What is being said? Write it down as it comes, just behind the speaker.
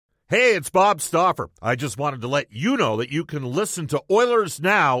Hey, it's Bob Stauffer. I just wanted to let you know that you can listen to Oilers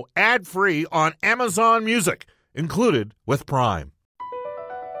Now ad-free on Amazon Music, included with Prime.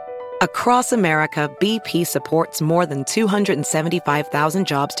 Across America, BP supports more than 275,000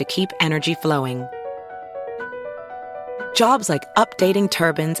 jobs to keep energy flowing. Jobs like updating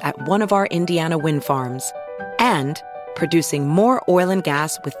turbines at one of our Indiana wind farms and producing more oil and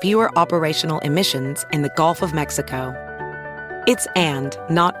gas with fewer operational emissions in the Gulf of Mexico. It's and,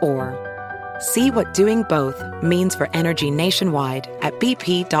 not or. See what doing both means for energy nationwide at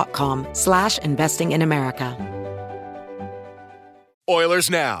bp.com/investing in America. Oilers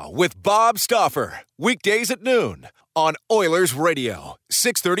Now with Bob Stauffer. Weekdays at noon on Oilers Radio,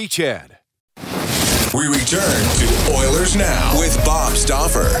 630 CHED. We return to Oilers Now with Bob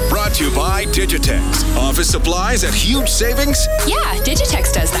Stauffer. Brought to you by Digitex. Office supplies at huge savings? Yeah,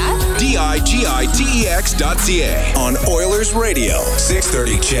 Digitex does that. Digitex.ca on Oilers Radio,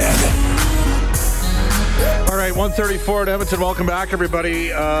 630 CHED. All right, 1:34 at Edmonton. Welcome back,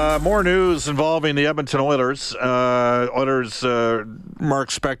 everybody. More news involving the Edmonton Oilers. Mark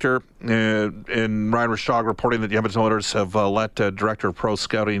Spector and Ryan Rishaug reporting that the Edmonton Oilers have let Director of Pro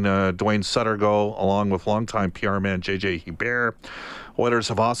Scouting Dwayne Sutter go, along with longtime PR man J.J. Hebert. Oilers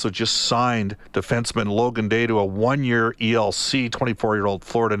have also just signed defenseman Logan Day to a one-year ELC. 24-year-old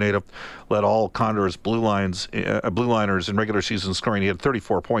Florida native led all Condors Blue Liners in regular season scoring. He had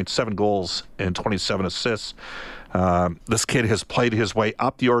 34 points, 7 goals, and 27 assists. This kid has played his way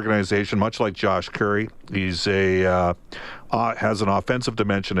up the organization, much like Josh Curry. He's has an offensive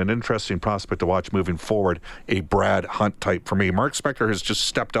dimension, an interesting prospect to watch moving forward, a Brad Hunt type for me. Mark Spector has just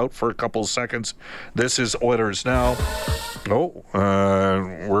stepped out for a couple of seconds. This is Oilers Now.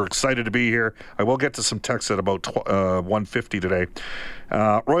 We're excited to be here. I will get to some texts at about 1:50 today.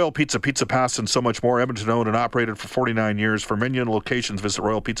 Royal Pizza, Pizza Pass, and so much more. Edmonton owned and operated for 49 years. For menu and locations, visit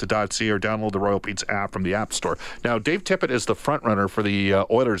royalpizza.ca or download the Royal Pizza app from the App Store. Now, Dave Tippett is the front runner for the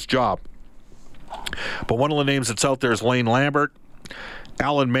Oilers job. But one of the names that's out there is Lane Lambert.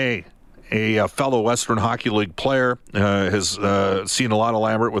 Alan May, a fellow Western Hockey League player, has seen a lot of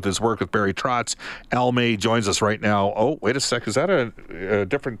Lambert with his work with Barry Trotz. Al May joins us right now. Oh, wait a sec. Is that a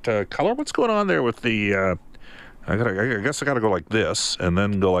different color? What's going on there with the... I guess I got to go like this and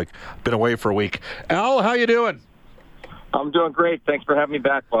then go like, been away for a week. Al, how you doing? I'm doing great. Thanks for having me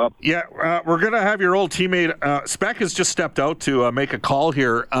back, Bob. Yeah, we're going to have your old teammate, Spec has just stepped out to make a call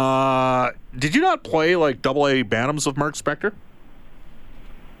here. Did you not play like AA Bantams with Mark Spector?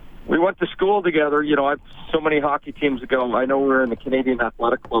 We went to school together. You know, so many hockey teams ago. I know we were in the Canadian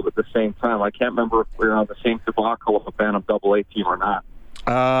Athletic Club at the same time. I can't remember if we were on the same debacle of a Bantam AA team or not.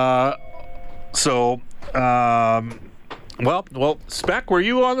 Well, Spec, were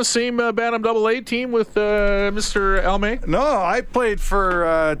you on the same Bantam AA team with Mr. Almay? No, I played for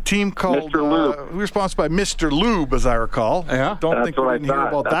a team called... Mr. Lube. We were sponsored by Mr. Lube, as I recall. Yeah. Don't think we didn't hear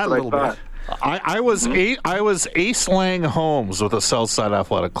about that a little bit. I was Ace Lang Holmes with the Southside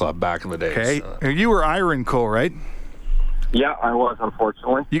Athletic Club back in the days. Okay. You were Iron Co, right? Yeah, I was,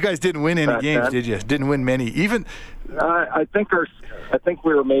 unfortunately. You guys didn't win any games, did you? Didn't win many. Even... I think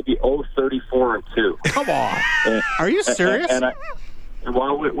we were maybe 0-34-2. Come on. Are you serious?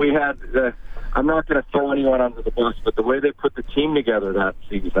 We had... I'm not going to throw anyone under the bus, but the way they put the team together that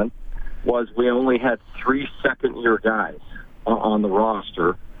season was we only had 3 second-year guys on the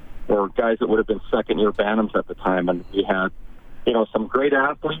roster, or guys that would have been second-year Bantams at the time, and we had, some great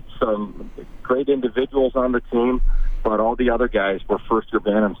athletes, some great individuals on the team, but all the other guys were first-year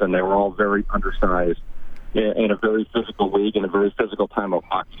Bantams, and they were all very undersized in a very physical league in a very physical time of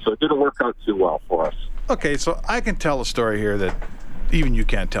hockey. So it didn't work out too well for us. Okay, so I can tell a story here that even you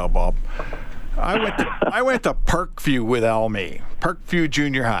can't tell, Bob. I went to Parkview with Al May, Parkview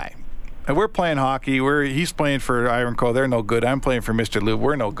Junior High. And we're playing hockey. He's playing for Iron Co. They're no good. I'm playing for Mr. Lube.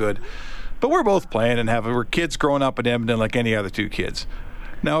 We're no good. But we're both playing and we're kids growing up in Edmonton like any other two kids.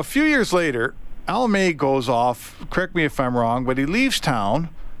 Now, a few years later, Al May goes off, correct me if I'm wrong, but he leaves town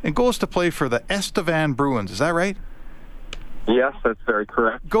and goes to play for the Estevan Bruins. Is that right? Yes, that's very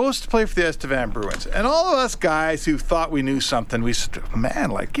correct. Goes to play for the Estevan Bruins. And all of us guys who thought we knew something, we said, man,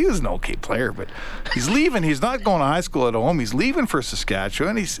 like, he was an okay player, but he's leaving. He's not going to high school at home. He's leaving for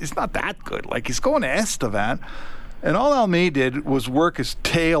Saskatchewan. He's not that good. Like, he's going to Estevan. And all Al May did was work his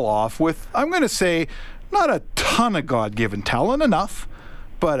tail off with, I'm going to say, not a ton of God-given talent, enough,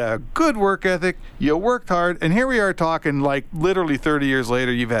 but a good work ethic. You worked hard, and here we are talking like literally 30 years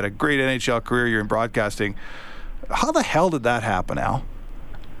later. You've had a great NHL career. You're in broadcasting. How the hell did that happen, Al?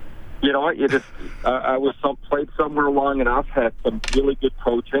 You know what? I was played somewhere long enough, had some really good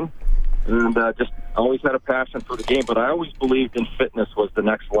coaching, and just always had a passion for the game, but I always believed in fitness was the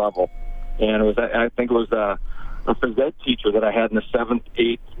next level. And I think it was a phys ed teacher that I had in the 7th,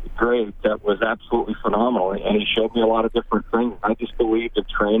 8th grade that was absolutely phenomenal, and he showed me a lot of different things. I just believed in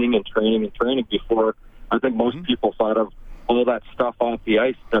training before I think most people thought of all that stuff off the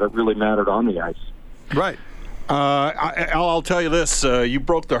ice that it really mattered on the ice. Right. I'll tell you this. You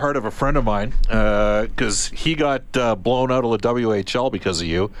broke the heart of a friend of mine because he got blown out of the WHL because of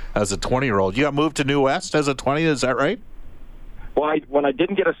you as a 20-year-old. You got moved to New West as a 20, is that right? Well, when I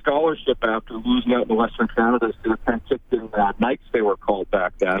didn't get a scholarship after losing out in Western Canada to the Penticton Knights, they were called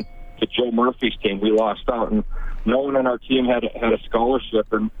back then, to Joe Murphy's team, we lost out. And no one on our team had a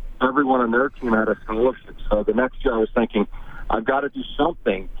scholarship, and everyone on their team had a scholarship. So the next year I was thinking, I've got to do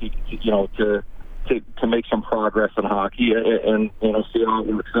something to make some progress in hockey and see how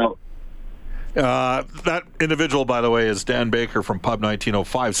it works out. That individual, by the way, is Dan Baker from Pub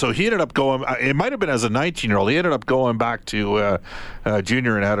 1905. So he ended up going, it might have been as a 19-year-old, he ended up going back to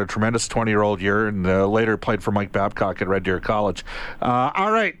junior and had a tremendous 20-year-old year, and later played for Mike Babcock at Red Deer College.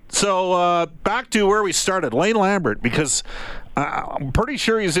 All right, so back to where we started, Lane Lambert, because I'm pretty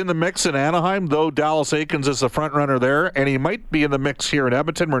sure he's in the mix in Anaheim, though Dallas Eakins is the front runner there, and he might be in the mix here in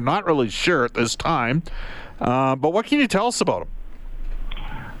Edmonton. We're not really sure at this time. But what can you tell us about him?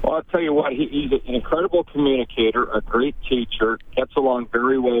 Well, I'll tell you what, he's an incredible communicator, a great teacher, gets along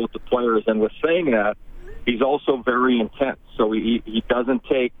very well with the players, and with saying that, he's also very intense. So he doesn't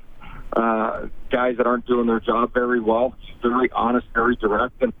take guys that aren't doing their job very well. He's very honest, very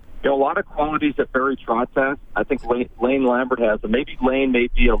direct, and a lot of qualities that Barry Trotz has, I think Lane Lambert has, and maybe Lane may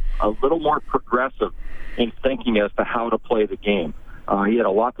be a little more progressive in thinking as to how to play the game. He had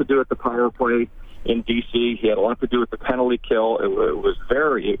a lot to do with the power play in D.C. He had a lot to do with the penalty kill.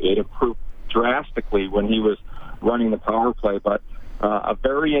 It improved drastically when he was running the power play, but a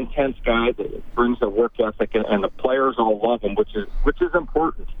very intense guy that brings a work ethic, and the players all love him, which is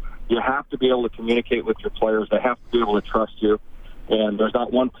important. You have to be able to communicate with your players. They have to be able to trust you. And there's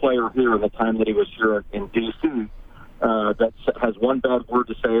not one player here in the time that he was here in D.C. That has one bad word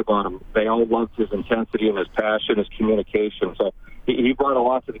to say about him. They all loved his intensity and his passion, his communication. So he brought a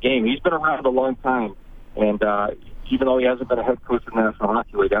lot to the game. He's been around a long time, and even though he hasn't been a head coach in the National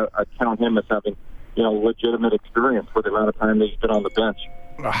Hockey League, I count him as having legitimate experience for the amount of time that he's been on the bench.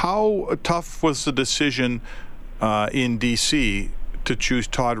 How tough was the decision in D.C. to choose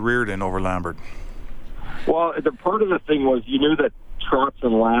Todd Reardon over Lambert? Well, the part of the thing was you knew that Trotz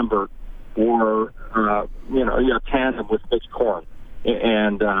and Lambert were, tandem with Mitch Korn.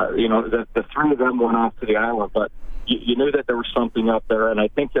 And, the three of them went off to the island, but you knew that there was something up there. And I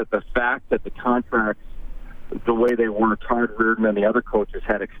think that the fact that the contracts, the way they were, Todd Reardon and the other coaches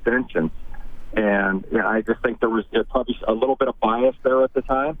had extensions. And I just think there was probably a little bit of bias there at the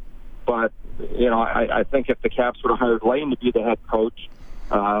time. But, I think if the Caps would have hired Lane to be the head coach,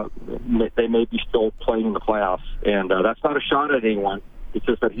 they may be still playing in the playoffs. And that's not a shot at anyone. It's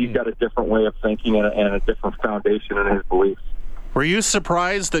just that he's got a different way of thinking and a different foundation in his beliefs. Were you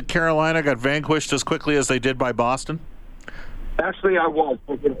surprised that Carolina got vanquished as quickly as they did by Boston? Actually, I was.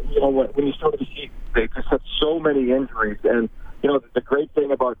 When you started to see they just had so many injuries. And, the great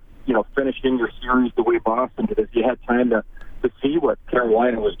thing about, finishing your series the way Boston did is you had time to see what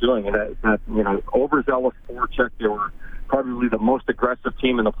Carolina was doing. And that overzealous forecheck, they were probably the most aggressive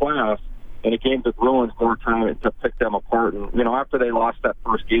team in the playoffs, and it gave the Bruins more time to pick them apart. And, after they lost that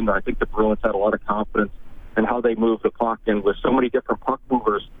first game, I think the Bruins had a lot of confidence in how they moved the puck, and with so many different puck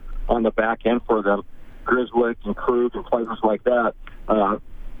movers on the back end for them, Griswick and Krug and players like that,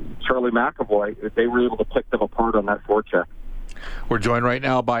 Charlie McAvoy, they were able to pick them apart on that forecheck. We're joined right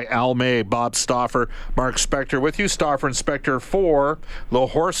now by Al May, Bob Stauffer, Mark Spector with you. Stauffer and Spector for the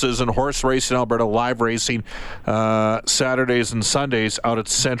Horses and Horse Racing Alberta live racing Saturdays and Sundays out at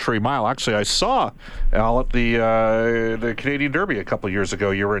Century Mile. Actually, I saw Al at the Canadian Derby a couple years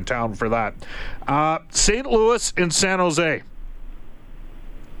ago. You were in town for that. St. Louis and San Jose.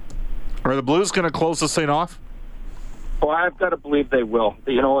 Are the Blues going to close this thing off? Well, I've got to believe they will.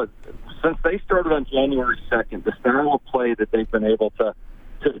 Since they started on January 2nd, the style of play that they've been able to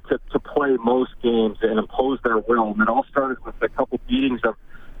play most games and impose their will, and it all started with a couple beatings of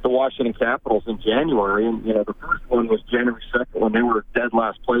the Washington Capitals in January. And, the first one was January 2nd when they were dead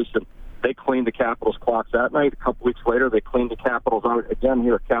last place, and they cleaned the Capitals' clocks that night. A couple weeks later, they cleaned the Capitals out again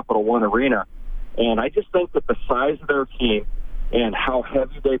here at Capital One Arena. And I just think that the size of their team and how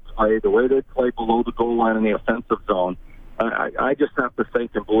heavy they play, the way they play below the goal line in the offensive zone, I just have to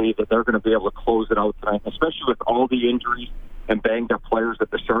think and believe that they're going to be able to close it out tonight, especially with all the injuries and banged-up players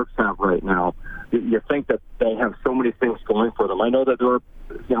that the Sharks have right now. You think that they have so many things going for them. I know that there are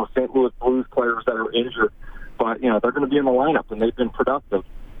St. Louis Blues players that are injured, but they're going to be in the lineup and they've been productive.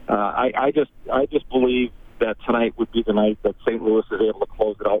 I just believe that tonight would be the night that St. Louis is able to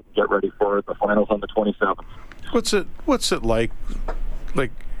close it out and get ready for the finals on the 27th. What's it like?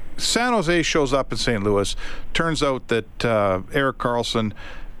 Like San Jose shows up in St. Louis. Turns out that Erik Karlsson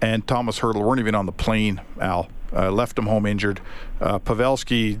and Thomas Hertl weren't even on the plane, Al. Left him home injured.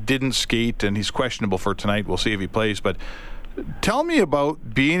 Pavelski didn't skate, and he's questionable for tonight. We'll see if he plays. But tell me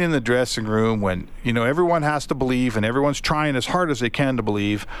about being in the dressing room when, everyone has to believe and everyone's trying as hard as they can to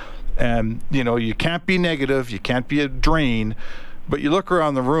believe. And, you can't be negative. You can't be a drain. But you look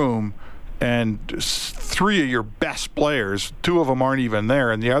around the room and 3 of your best players, 2 of them aren't even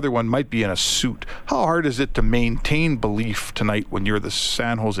there, and the other one might be in a suit. How hard is it to maintain belief tonight when you're the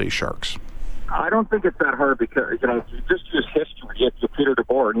San Jose Sharks? I don't think it's that hard because, you just use history. You have Peter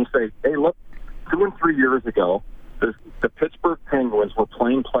DeBoer, and you say, hey, look, 2 and 3 years ago, the Pittsburgh Penguins were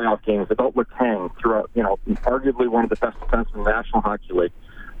playing playoff games without Letang throughout, arguably one of the best defensemen in the National Hockey League.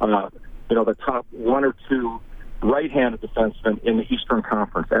 The top 1 or 2 right-handed defensemen in the Eastern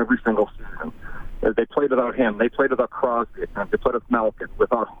Conference every single season. They played without him. They played without Crosby. They played with Malkin,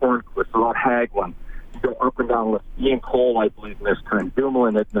 without Hornqvist, without Hagelin. You go up and down with Ian Cole, I believe, missed time.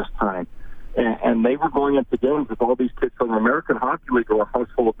 Dumoulin had missed time. And they were going into games with all these kids from the American Hockey League or a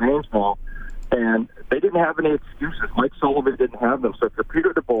household names now, and they didn't have any excuses. Mike Sullivan didn't have them. So if you're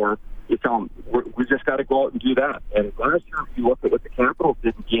Peter DeBoer, you tell him, we just got to go out and do that. And last year, if you look at what the Capitals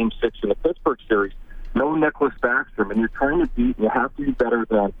did in Game 6 in the Pittsburgh series, no Nicklas Backstrom, and you're trying to beat, you have to be better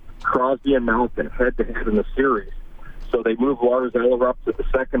than Crosby and Malkin head-to-head in the series. So they moved Lars Eller up to the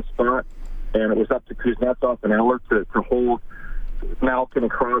second spot, and it was up to Kuznetsov and Eller to hold Malkin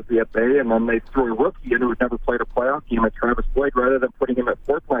and Crosby at bay, and then they threw a rookie in who had never played a playoff game at Travis Blake. Rather than putting him at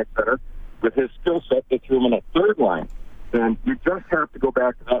fourth-line center with his skill set, they threw him in at third line. And you just have to go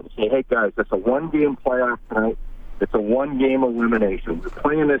back to that and say, hey, guys, it's a one-game playoff tonight. It's a one-game elimination. We're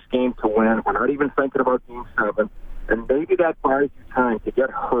playing this game to win. We're not even thinking about Game 7. And maybe that buys you time to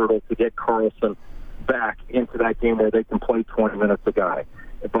get Hertl, to get Karlsson back into that game where they can play 20 minutes a guy.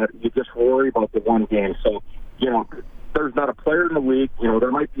 But you just worry about the one game. So, there's not a player in the league.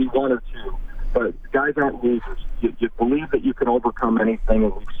 There might be 1 or 2, but guys aren't losers. You believe that you can overcome anything,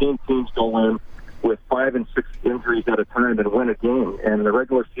 and we've seen teams go in with 5 and 6 injuries at a time and win a game. And in the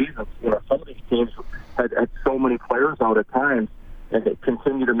regular season, some of these teams had so many players out at times, and they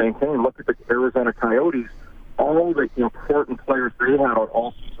continue to maintain. Look at the Arizona Coyotes. All the important players they had out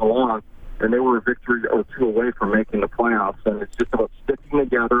all season long, and they were a victory or 2 away from making the playoffs. And it's just about sticking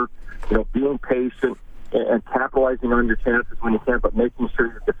together, being patient, and capitalizing on your chances when you can, but making sure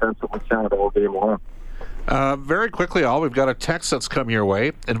you're defensively sound all game long. Very quickly, we've got a text that's come your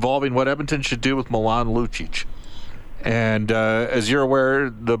way involving what Edmonton should do with Milan Lucic. And as you're aware,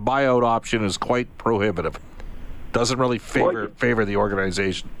 the buyout option is quite prohibitive. Doesn't really favor the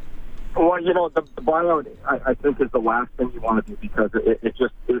organization. Well, the buyout, I think, is the last thing you want to do because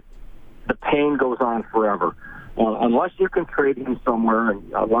the pain goes on forever. Unless you can trade him somewhere,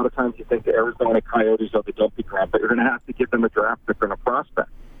 and a lot of times you think the Arizona Coyotes are the dumping ground, but you're going to have to give them a draft pick and a prospect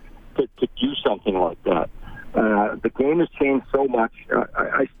to do something like that. The game has changed so much.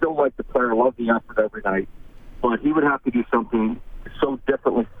 I still like the player, love the effort every night, but he would have to do something so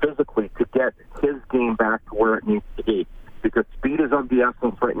differently physically to get his game back to where it needs to be. Because speed is of the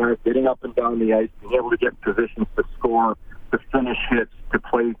essence right now, getting up and down the ice, being able to get in positions to score, to finish hits, to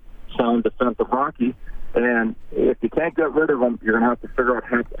play sound defensive hockey. And if you can't get rid of him, you're going to have to figure out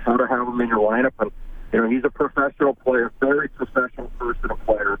how to have him in your lineup. And, he's a professional player, very professional person and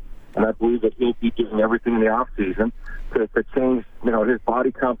player. And I believe that he'll be doing everything in the offseason to change, his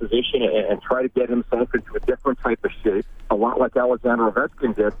body composition and try to get himself into a different type of shape, a lot like Alexander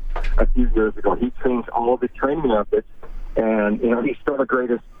Ovechkin did a few years ago. He changed all of his training methods, and, he's still the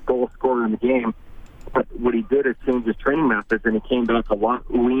greatest goal scorer in the game. But what he did is change his training methods, and he came back a lot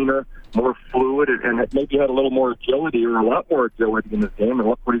leaner, more fluid, and maybe had a little more agility or a lot more agility in his game. And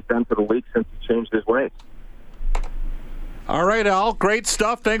look what he's done for the league since he changed his ways. All right, Al. Great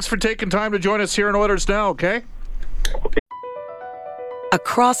stuff. Thanks for taking time to join us here in Oilers Now, okay?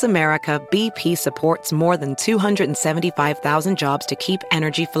 Across America, BP supports more than 275,000 jobs to keep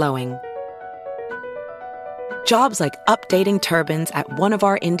energy flowing. Jobs like updating turbines at one of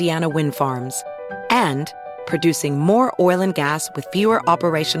our Indiana wind farms and producing more oil and gas with fewer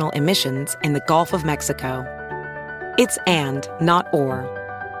operational emissions in the Gulf of Mexico. It's and, not or.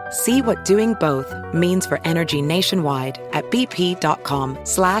 See what doing both means for energy nationwide at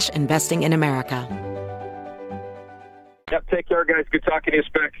bp.com/investing in America. Yep, take care, guys. Good talking to you,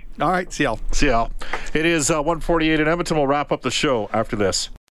 Spec. All right, see y'all. See y'all. It is 1:48 in Edmonton. We'll wrap up the show after this.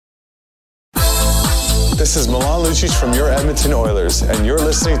 This is Milan Lucic from your Edmonton Oilers, and you're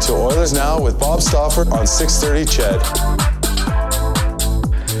listening to Oilers Now with Bob Stauffer on 630 CHED.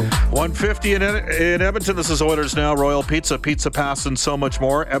 150 in Edmonton. This is Oilers Now. Royal Pizza, Pizza Pass, and so much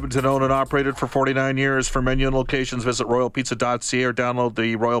more. Edmonton owned and operated for 49 years. For menu and locations, visit royalpizza.ca or download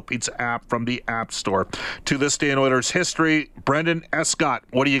the Royal Pizza app from the App Store. To this day in Oilers history, Brendan Escott,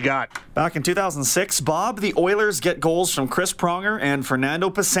 what do you got? Back in 2006, Bob, the Oilers get goals from Chris Pronger and Fernando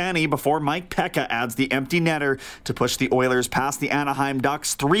Pisani before Mike Pekka adds the empty netter to push the Oilers past the Anaheim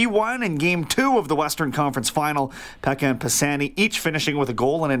Ducks 3-1 in Game 2 of the Western Conference Final. Pekka and Pisani each finishing with a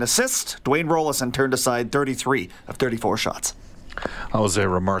goal and an assist. Dwayne Roloson turned aside 33 of 34 shots. That was a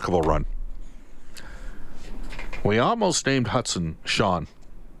remarkable run. We almost named Hudson Sean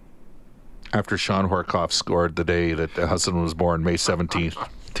after Sean Horkoff scored the day that Hudson was born, May 17th,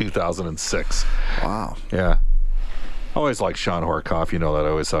 2006. Wow. Yeah. I always liked Sean Horkoff. You know that. I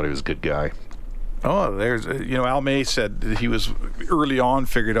always thought he was a good guy. Oh, there's, Al May said that he was early on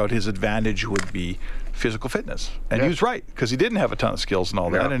figured out his advantage would be physical fitness. And he was right, because he didn't have a ton of skills and all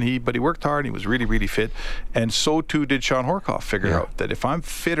that. But he worked hard. He was really, really fit. And so too did Sean Horkoff figure out that if I'm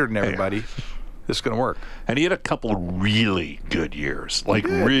fitter than everybody, this is going to work. And he had a couple of really good years.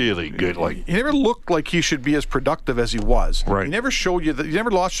 Really good. He never looked like he should be as productive as he was. Right. He never showed you that. You never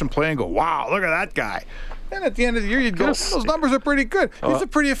watched him play and go, wow, look at that guy. And at the end of the year, you'd go, those numbers are pretty good. He's a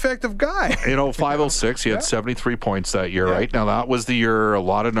pretty effective guy. 506, he had 73 points that year, right? Now, that was the year a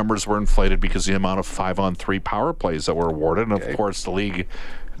lot of numbers were inflated because of the amount of 5-on-3 power plays that were awarded. And, of course, the league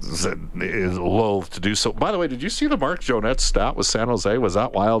is loath to do so. By the way, did you see the Mark Jonette stat with San Jose? Was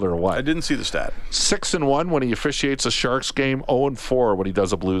that wild or what? I didn't see the stat. 6-1 when he officiates a Sharks game, 0-4 when he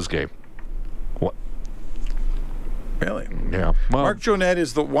does a Blues game. What? Really? Yeah. Well, Mark Jonette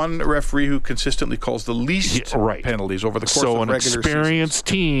is the one referee who consistently calls the least penalties over the course of regular seasons. So an experienced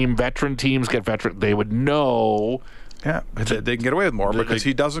team, veteran teams get veteran. They would know. Yeah, they can get away with more because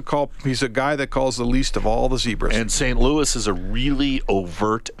he doesn't call. He's a guy that calls the least of all the zebras. And St. Louis is a really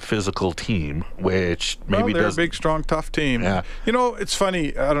overt physical team, which maybe they're a big, strong, tough team. Yeah. It's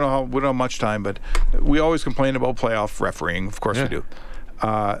funny. I don't know we don't have much time, but we always complain about playoff refereeing. Of course we do.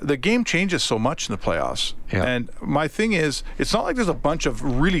 The game changes so much in the playoffs. Yeah. And my thing is, it's not like there's a bunch of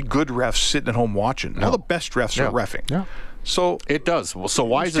really good refs sitting at home watching. No. All the best refs are reffing. Yeah. So it does. Well, so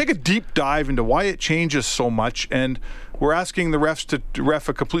why is it? Take a deep dive into why it changes so much, and we're asking the refs to ref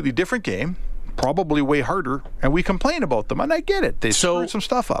a completely different game, probably way harder, and we complain about them, and I get it. They screwed some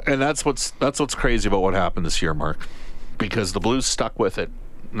stuff up. And that's what's crazy about what happened this year, Mark, because the Blues stuck with it.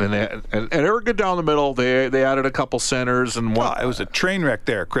 And they were good down the middle. They added a couple centers and it was a train wreck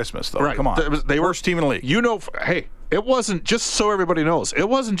there at Christmas, though. Right. Come on, they were worst team in the league. Hey, it wasn't just so everybody knows. It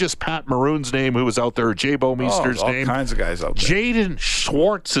wasn't just Pat Maroon's name who was out there, Jay Bouwmeester's name. All kinds of guys out there. Jaden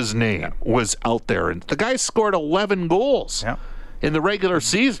Schwartz's name was out there, and the guy scored 11 goals. Yeah. In the regular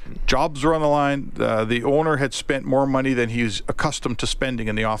season. Jobs were on the line. The owner had spent more money than he's accustomed to spending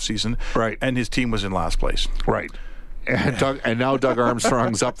in the offseason. Right. And his team was in last place. Right. And now Doug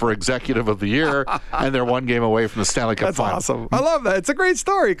Armstrong's up for Executive of the Year, and they're one game away from the Stanley Cup final. That's awesome. I love that. It's a great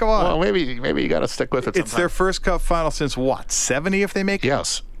story. Come on. Well, maybe you got to stick with it. It's their first Cup final since what? 70 if they make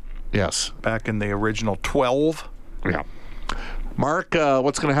it? Yes. Back in the original 12. Yeah. Mark,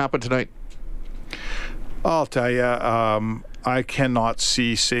 what's going to happen tonight? I'll tell you. I cannot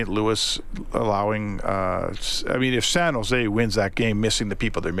see St. Louis allowing. If San Jose wins that game, missing the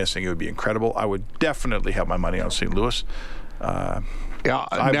people they're missing, it would be incredible. I would definitely have my money on St. Louis. I've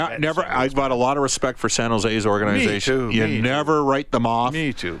got a lot of respect for San Jose's organization. Me too. You never write them off.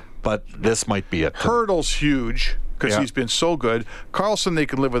 Me too. But this might be it. Hurdle's huge because he's been so good. Carlson they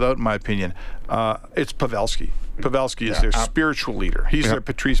can live without, in my opinion. It's Pavelski. Pavelski is their spiritual leader. He's their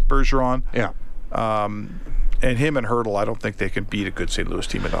Patrice Bergeron. Yeah. And him and Hurdle, I don't think they can beat a good St. Louis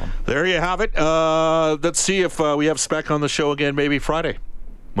team at all. There you have it. Let's see if we have Speck on the show again maybe Friday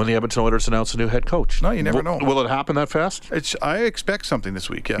when the Edmonton Oilers announce a new head coach. No, you never know. Will it happen that fast? I expect something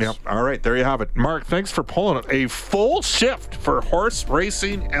this week, yes. Yeah. All right, there you have it. Mark, thanks for pulling it. A full shift for Horse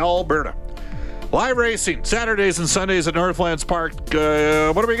Racing Alberta. Live racing, Saturdays and Sundays at Northlands Park.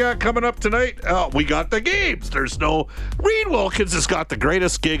 What do we got coming up tonight? We got the games. Reed Wilkins has got the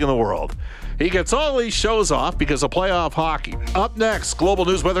greatest gig in the world. He gets all these shows off because of playoff hockey. Up next, Global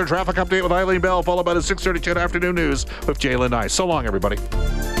News Weather Traffic Update with Eileen Bell, followed by the 6:30 afternoon news with Jalen Nye. So long, everybody.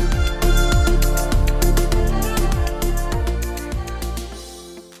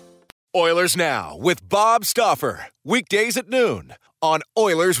 Oilers Now with Bob Stauffer. Weekdays at noon on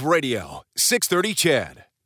Oilers Radio, 630 CHED.